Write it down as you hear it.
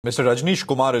Mr. Rajnish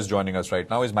Kumar is joining us right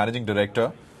now. He's Managing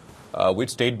Director with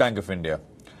State Bank of India.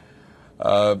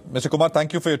 Mr. Kumar,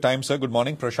 thank you for your time, sir. Good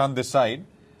morning. Prashant this side.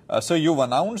 So you've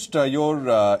announced your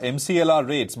MCLR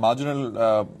rates,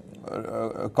 marginal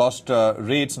cost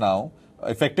rates now,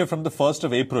 effective from the 1st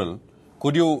of April.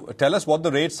 Could you tell us what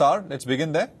the rates are? Let's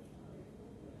begin there.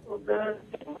 The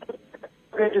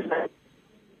rate is high.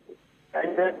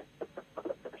 And then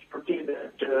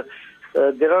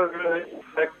there are, in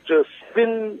fact,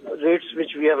 7 rates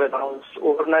which we have announced: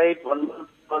 overnight, 1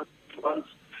 month, 1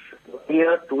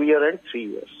 year, 2 year, and 3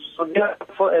 years. So they are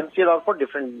for MCLR for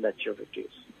different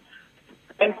maturities.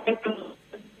 And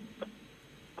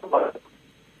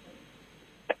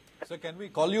So can we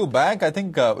call you back? I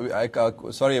think,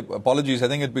 sorry, apologies. I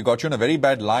think we got you on a very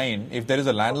bad line. If there is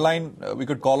a landline we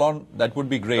could call on, that would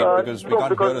be great because we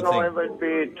can't hear a thing. I will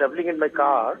be traveling in my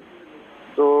car.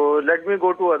 So let me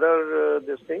go to other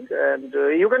this thing, and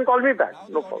you can call me back.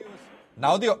 No problem.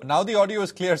 Now the audio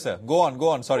is clear, sir. Go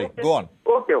on. Sorry, okay. Go on.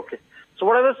 Okay. So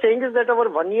what I was saying is that our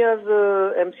 1 year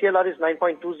MCLR is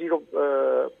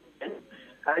 9.20,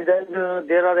 and then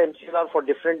there are MCLR for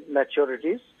different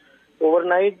maturities: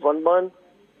 overnight, 1 month,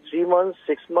 3 months,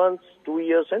 6 months, 2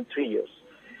 years, and 3 years.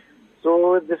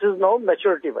 So this is now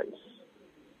maturity-wise.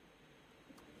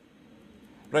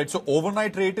 Right. So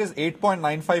overnight rate is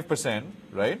 8.95%,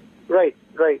 right? Right.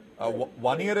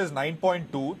 1 year is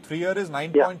 9.2, 3 year is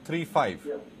 9.35.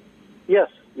 Yes.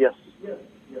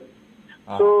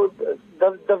 So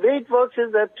the way it works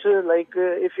is that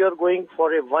if you are going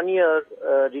for a 1 year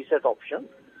reset option,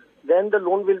 then the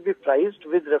loan will be priced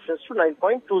with reference to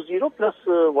 9.20 plus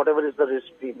whatever is the risk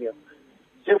premium.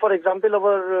 Say, for example,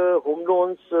 our home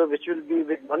loans, which will be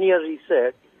with 1 year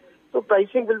reset, so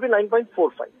pricing will be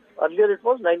 9.45. Earlier it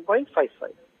was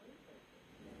 9.55.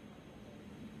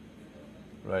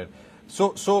 Right.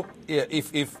 So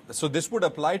if this would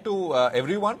apply to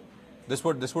everyone, this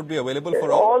would be available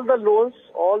for all. All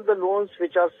the loans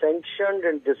which are sanctioned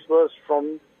and disbursed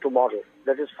from tomorrow,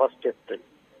 that is 1st April.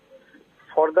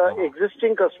 For the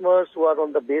existing customers who are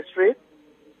on the base rate,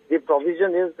 the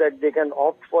provision is that they can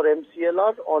opt for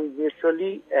MCLR on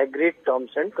mutually agreed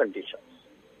terms and conditions.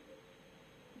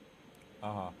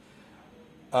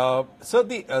 So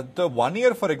the 1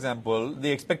 year, for example,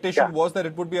 the expectation was that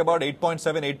it would be about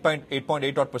 8.7,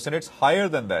 8.8 odd percent. It's higher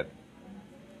than that.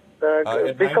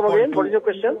 Please come again. What is your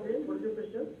question?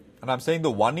 And I'm saying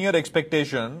the 1 year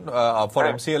expectation for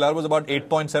MCLR was about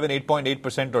 8.7,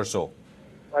 8.8% or so.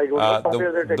 I don't know how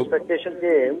that expectation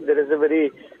came. There is a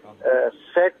very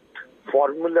set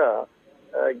formula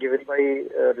given by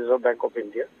Reserve Bank of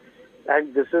India,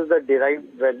 and this is the derived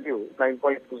value,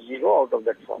 9.20 out of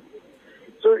that formula.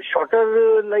 So shorter,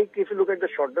 if you look at the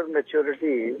shorter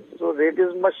maturity, so rate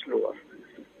is much lower.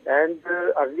 And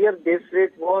earlier base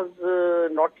rate was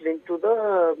not linked to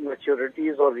the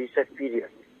maturities or reset period.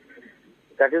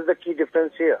 That is the key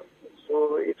difference here.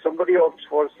 So if somebody opts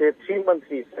for, say, 3 month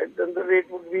reset, then the rate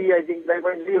would be, I think,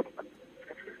 9.0.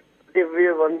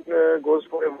 If one goes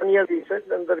for a 1 year reset,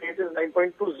 then the rate is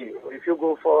 9.20. If you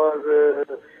go for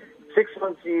 6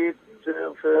 months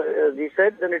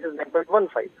reset, then it is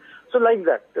 9.15. So like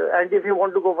that. And if you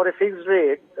want to go for a fixed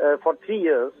rate for 3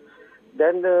 years,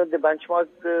 then the benchmark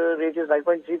rate is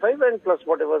 9.35 and plus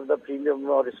whatever the premium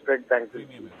or spread bank is.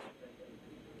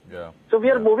 Yeah. So we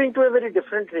are moving to a very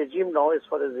different regime now as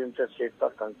far as interest rates are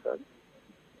concerned.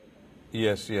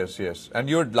 Yes.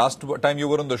 And last time you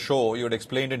were on the show, you had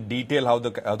explained in detail how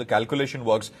the calculation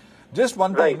works. Just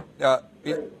one thing,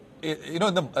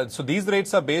 so these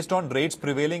rates are based on rates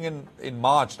prevailing in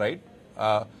March, right?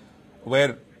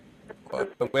 Where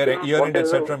year-end,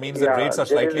 etc., means that rates are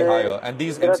slightly higher, and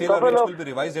these MCLR rates will be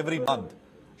revised every month.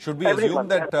 Should we assume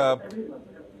that?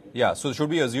 So should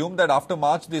we assume that after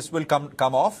March this will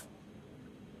come off?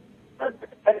 At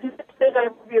this stage, I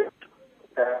would be as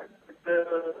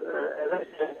I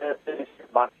said,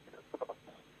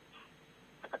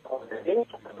 it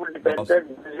will depend on the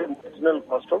marginal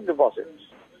cost of deposits,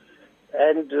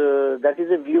 and that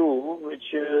is a view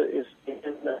which is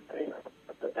taken.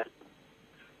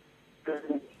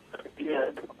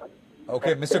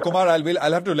 Okay, Mr. Kumar,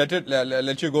 I'll have to let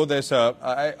you go there, sir.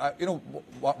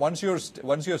 Once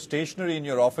you're stationary in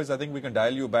your office, I think we can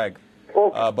dial you back.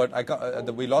 Okay.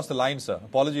 But we lost the line, sir.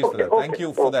 Apologies for that. Thank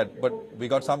you for that. But we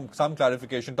got some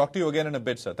clarification. Talk to you again in a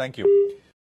bit, sir. Thank you.